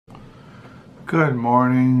Good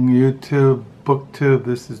morning, YouTube, BookTube.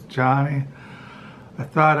 This is Johnny. I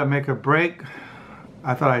thought I'd make a break.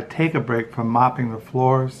 I thought I'd take a break from mopping the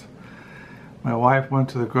floors. My wife went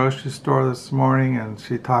to the grocery store this morning and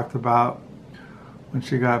she talked about when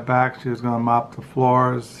she got back she was going to mop the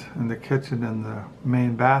floors in the kitchen and the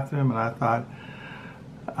main bathroom, and I thought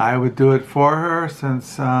I would do it for her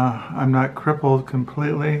since I'm not crippled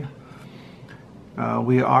completely.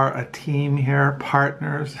 We are a team here,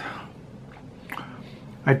 partners.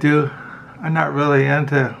 I'm not really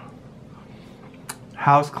into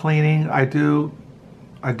house cleaning. I do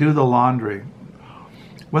the laundry.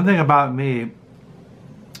 One thing about me,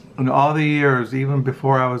 in all the years, even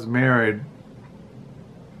before I was married,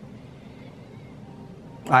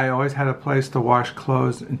 I always had a place to wash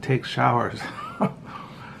clothes and take showers,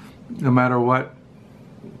 no matter what.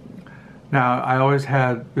 Now, I always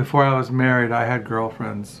had, before I was married, I had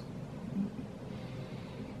girlfriends.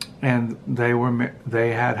 And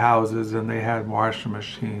they had houses and they had washing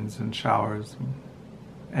machines and showers.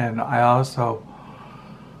 And I also,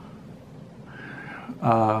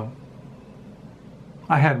 I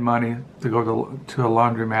had money to go to a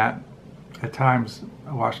laundromat. At times,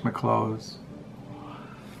 I washed my clothes.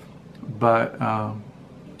 But,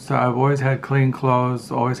 so I've always had clean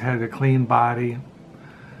clothes, always had a clean body.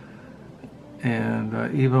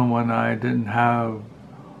 And even when I didn't have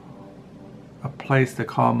a place to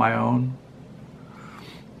call my own.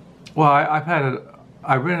 Well,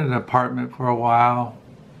 I rented an apartment for a while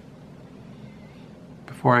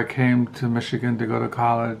before I came to Michigan to go to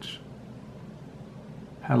college.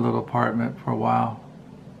 Had a little apartment for a while.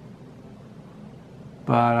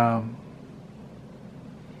 But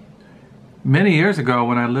many years ago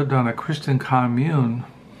when I lived on a Christian commune,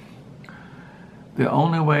 the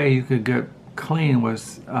only way you could get clean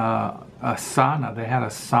was a sauna. They had a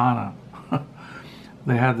sauna.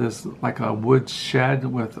 They had this like a wood shed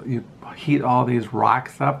with, you heat all these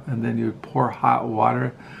rocks up and then you pour hot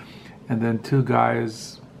water, and then two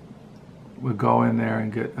guys would go in there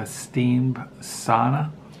and get a steamed sauna,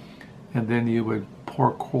 and then you would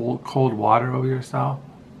pour cold water over yourself.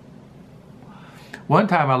 One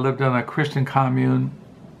time I lived on a Christian commune,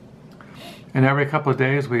 and every couple of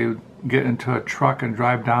days we would get into a truck and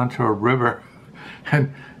drive down to a river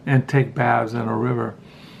and take baths in a river,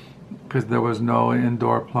 because there was no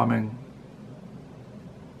indoor plumbing.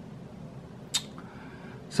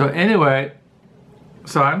 So anyway,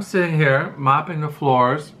 so I'm sitting here mopping the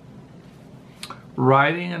floors,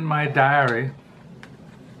 writing in my diary.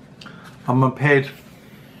 I'm on page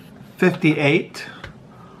 58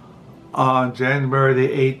 on January the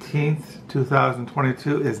 18th,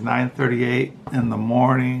 2022. It's 9:38 in the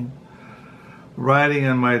morning. Writing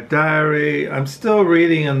in my diary. I'm still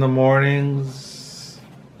reading in the mornings.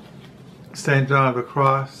 St. John of the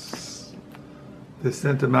Cross, the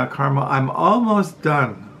Ascent of Mount Carmel. I'm almost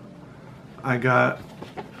done. I got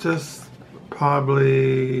just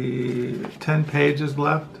probably 10 pages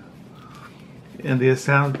left in the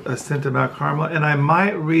Ascent of Mount Carmel, and I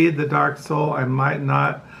might read The Dark Soul, I might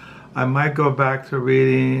not. I might go back to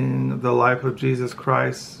reading The Life of Jesus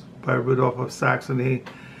Christ by Rudolph of Saxony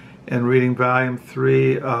and reading volume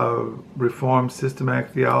 3 of Reformed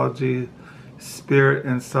Systematic Theology, Spirit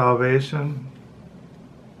and Salvation.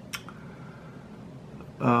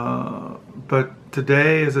 But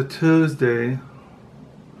today is a Tuesday.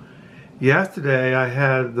 Yesterday I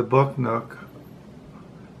had the Book Nook.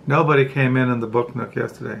 Nobody came in the Book Nook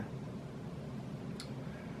yesterday.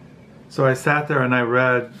 So I sat there and I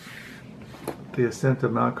read The Ascent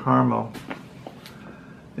of Mount Carmel.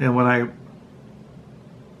 And when I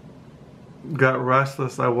got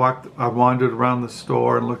restless, I wandered around the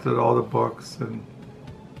store and looked at all the books and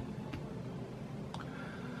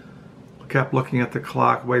kept looking at the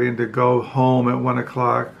clock, waiting to go home at 1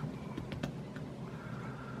 o'clock.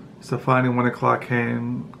 So finally 1 o'clock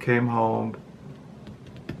came home,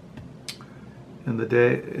 and the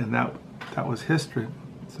day, and that was history.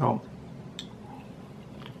 So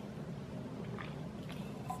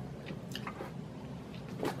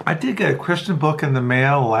I did get a Christian book in the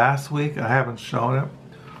mail last week. I haven't shown it.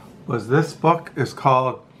 This book is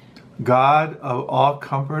called God of All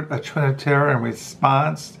Comfort, a Trinitarian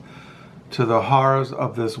Response to the Horrors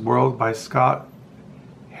of This World by Scott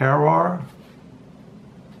Harrower.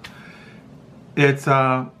 It's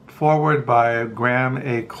forward by Graham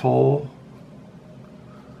A. Cole.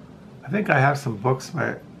 I think I have some books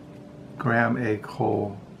by Graham A.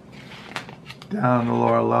 Cole down on the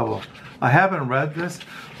lower level. I haven't read this.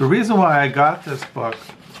 The reason why I got this book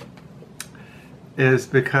is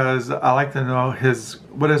because I like to know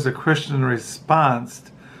what is a Christian response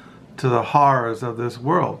to the horrors of this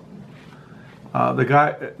world. The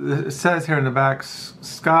guy, it says here in the back,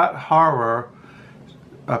 Scott Harrower,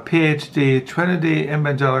 a PhD, Trinity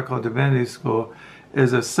Evangelical Divinity School,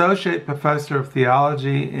 is Associate Professor of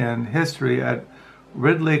Theology and History at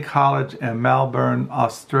Ridley College in Melbourne,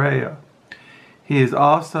 Australia. He is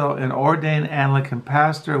also an ordained Anglican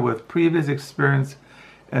pastor with previous experience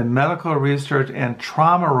in medical research and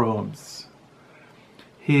trauma rooms.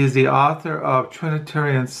 He is the author of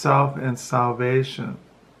Trinitarian Self and Salvation.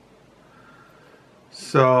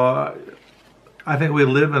 So I think we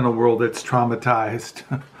live in a world that's traumatized.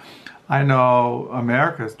 I know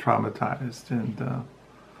America's traumatized. And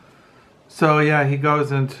so yeah, he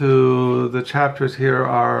goes into, the chapters here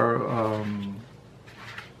are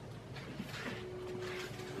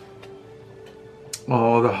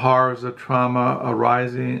the horrors of trauma,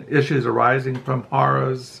 issues arising from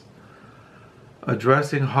horrors,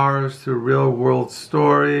 addressing horrors through real-world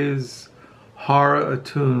stories,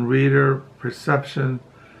 horror-attuned reader perception,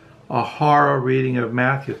 a horror reading of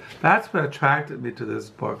Matthew. That's what attracted me to this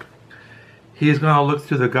book. He's going to look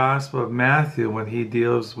through the Gospel of Matthew when he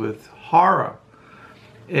deals with horror.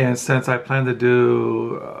 And since I plan to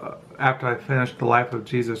do, after I finish The Life of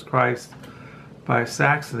Jesus Christ by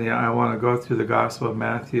Saxony, I want to go through the Gospel of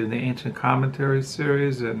Matthew in the Ancient Commentary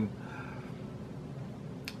series and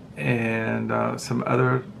some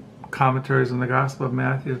other commentaries on the Gospel of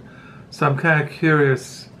Matthew. So I'm kind of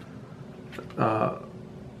curious,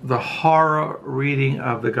 the horror reading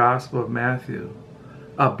of the Gospel of Matthew,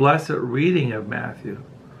 a blessed reading of Matthew.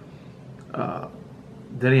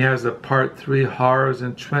 Then he has a part 3, horrors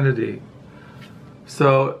in Trinity.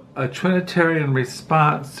 So a Trinitarian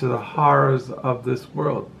response to the horrors of this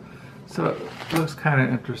world. So it looks kind of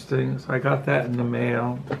interesting. So I got that in the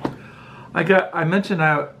mail. I mentioned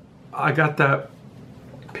I got that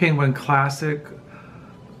Penguin Classic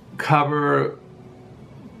cover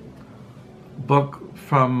book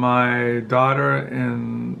from my daughter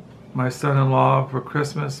and my son-in-law for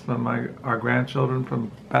Christmas, from our grandchildren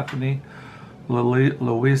from Bethany,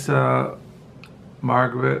 Louisa,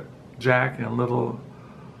 Margaret, Jack, and little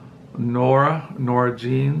Nora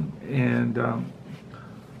Jean, and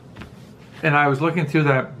I was looking through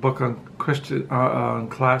that book on Christian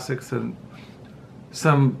classics, and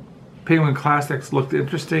some Penguin Classics looked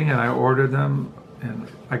interesting, and I ordered them, and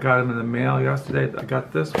I got them in the mail yesterday. I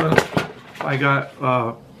got this one.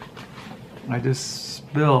 I just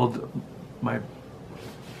spilled my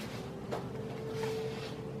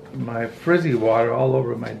frizzy water all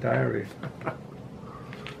over my diary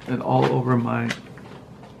and all over my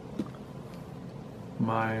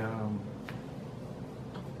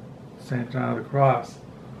St. John of the Cross.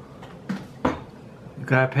 You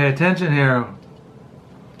gotta pay attention here.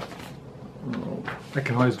 I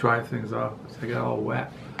can always dry things off because I get all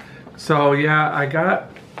wet. So yeah, I got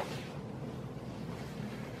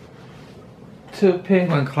 2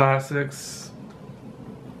 Penguin Classics.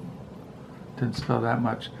 Didn't spill that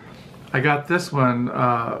much. I got this one.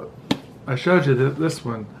 I showed you this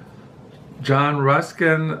one. John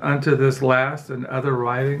Ruskin, Unto This Last, and Other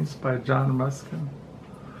Writings by John Ruskin.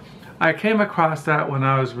 I came across that when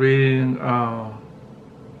I was reading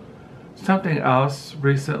something else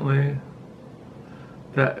recently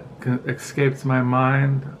that escapes my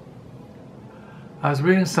mind. I was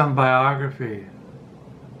reading some biography.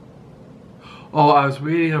 Oh, I was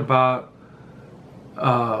reading about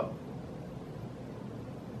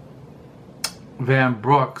Van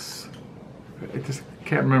Brooks. I just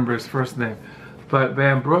can't remember his first name. But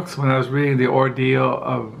Van Brooks, when I was reading The Ordeal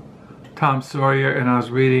of Tom Sawyer, and I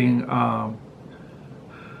was reading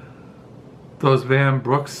those Van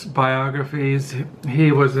Brooks biographies,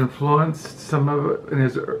 he was influenced, some of it in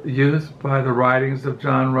his youth, by the writings of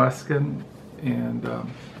John Ruskin, and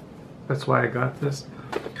that's why I got this.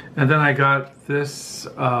 And then I got this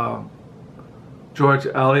George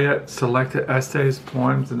Eliot, Selected Essays,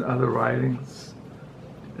 Poems, and Other Writings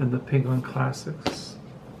in the Penguin Classics.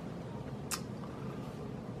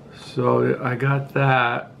 So I got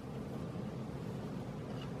that.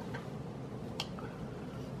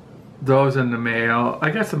 Those in the mail. I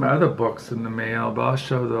got some other books in the mail, but I'll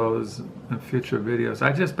show those in future videos.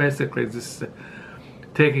 I just basically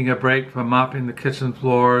taking a break from mopping the kitchen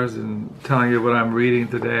floors and telling you what I'm reading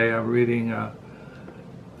today. I'm reading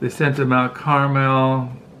The Ascent of Mount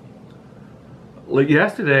Carmel.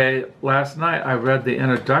 Last night, I read the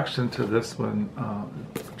introduction to this one,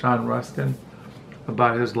 John Ruskin,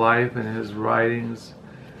 about his life and his writings.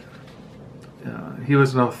 He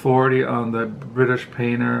was an authority on the British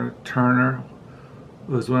painter Turner,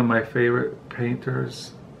 who was one of my favorite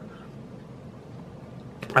painters.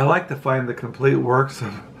 I like to find the complete works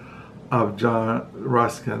of John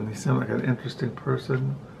Ruskin. He seemed like an interesting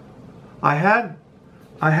person. I had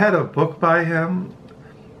a book by him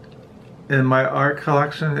in my art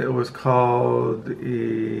collection. It was called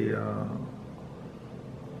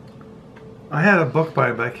I had a book by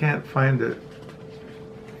him, but I can't find it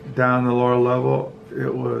down the lower level.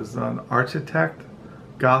 It was an architect,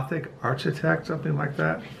 Gothic architect, something like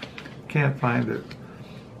that. Can't find it.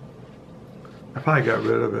 I probably got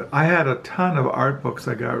rid of it. I had a ton of art books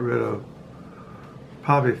I got rid of.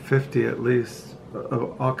 Probably 50 at least,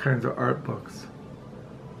 of all kinds of art books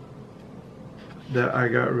that I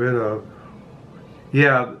got rid of.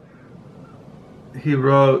 Yeah, he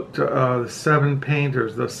wrote The Seven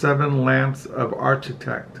Painters, The Seven Lamps of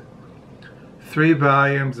Architect, 3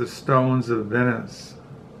 volumes of Stones of Venice.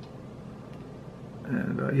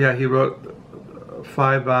 And yeah, he wrote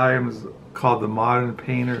 5 volumes called The Modern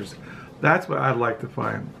Painters. That's what I'd like to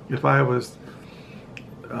find if I was,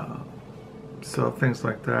 so things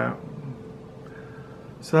like that.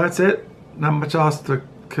 So that's it. Not much else to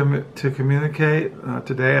communicate.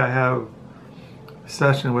 Today I have a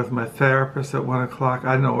session with my therapist at 1 o'clock.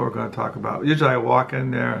 I know what we're going to talk about. Usually I walk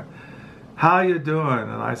in there, how you doing?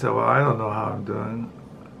 And I say, well, I don't know how I'm doing.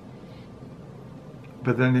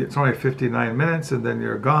 But then it's only 59 minutes and then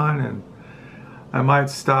you're gone, and I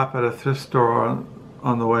might stop at a thrift store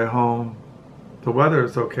on the way home. The weather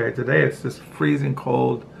is okay. Today it's just freezing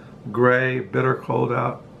cold, gray, bitter cold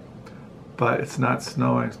out, but it's not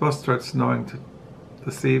snowing. It's supposed to start snowing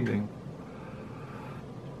this evening.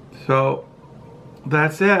 So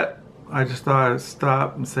that's it. I just thought I'd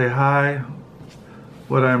stop and say hi.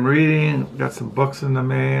 What I'm reading, got some books in the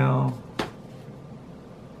mail.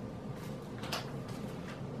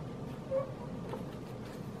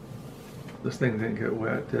 This thing didn't get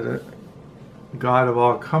wet, did it? God of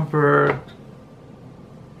all comfort.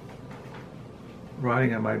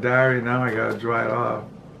 Writing in my diary, now I gotta dry it off.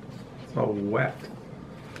 It's all wet.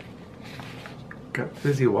 Got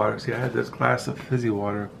fizzy water. See, I had this glass of fizzy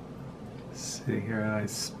water sitting here and I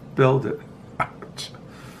spilled it. Ouch.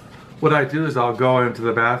 What I do is I'll go into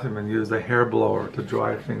the bathroom and use the hair blower to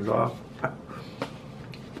dry things off.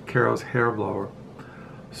 Carol's hair blower.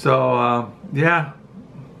 So, yeah.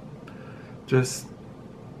 Just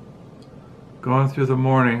going through the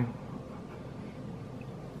morning.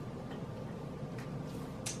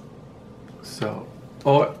 So,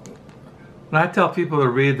 when I tell people to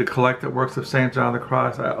read the collected works of St. John the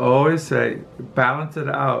Cross, I always say balance it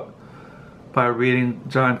out by reading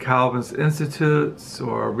John Calvin's Institutes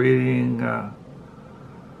or reading,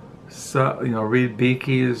 read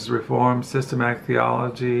Beeke's Reformed Systematic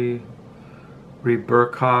Theology, read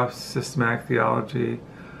Burkhoff's Systematic Theology.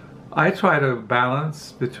 I try to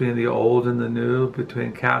balance between the old and the new,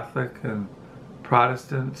 between Catholic and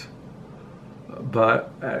Protestant.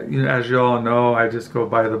 But as you all know, I just go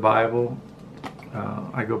by the Bible.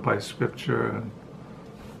 I go by Scripture and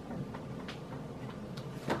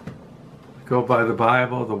go by the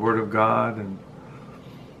Bible, the Word of God.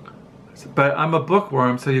 But I'm a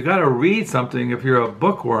bookworm, so you got to read something if you're a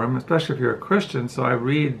bookworm, especially if you're a Christian. So I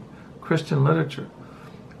read Christian literature.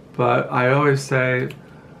 But I always say,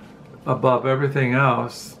 above everything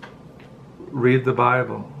else, read the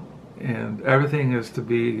Bible, and everything is to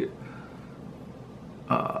be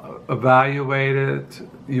evaluated.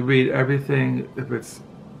 You read everything if it's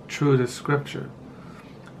true to Scripture,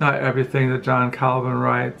 not everything that John Calvin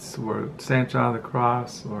writes or St. John the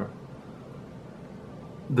Cross or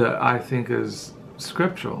that I think is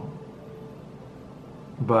scriptural,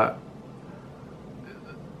 but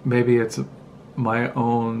maybe it's my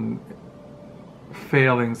own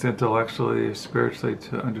failings intellectually, spiritually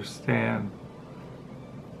to understand.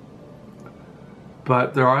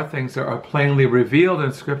 But there are things that are plainly revealed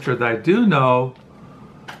in Scripture that I do know,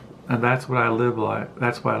 and that's what I live by.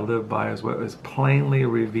 That's what I live by, is what is plainly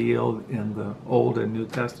revealed in the Old and New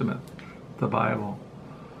Testament, the Bible.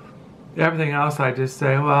 Everything else I just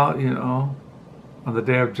say, well, on the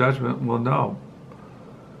day of judgment we'll know.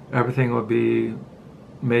 Everything will be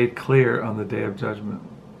made clear on the day of judgment.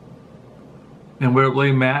 And will it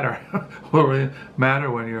really matter? Will it really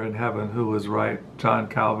matter when you're in heaven who was right, John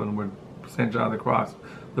Calvin or St. John the Cross?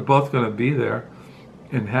 They're both going to be there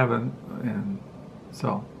in heaven. And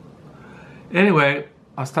so, anyway,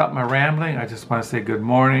 I'll stop my rambling. I just want to say good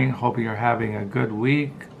morning. Hope you're having a good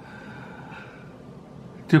week.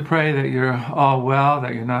 To pray that you're all well,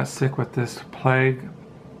 that you're not sick with this plague.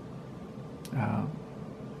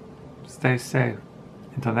 Stay safe.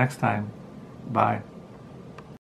 Until next time, bye.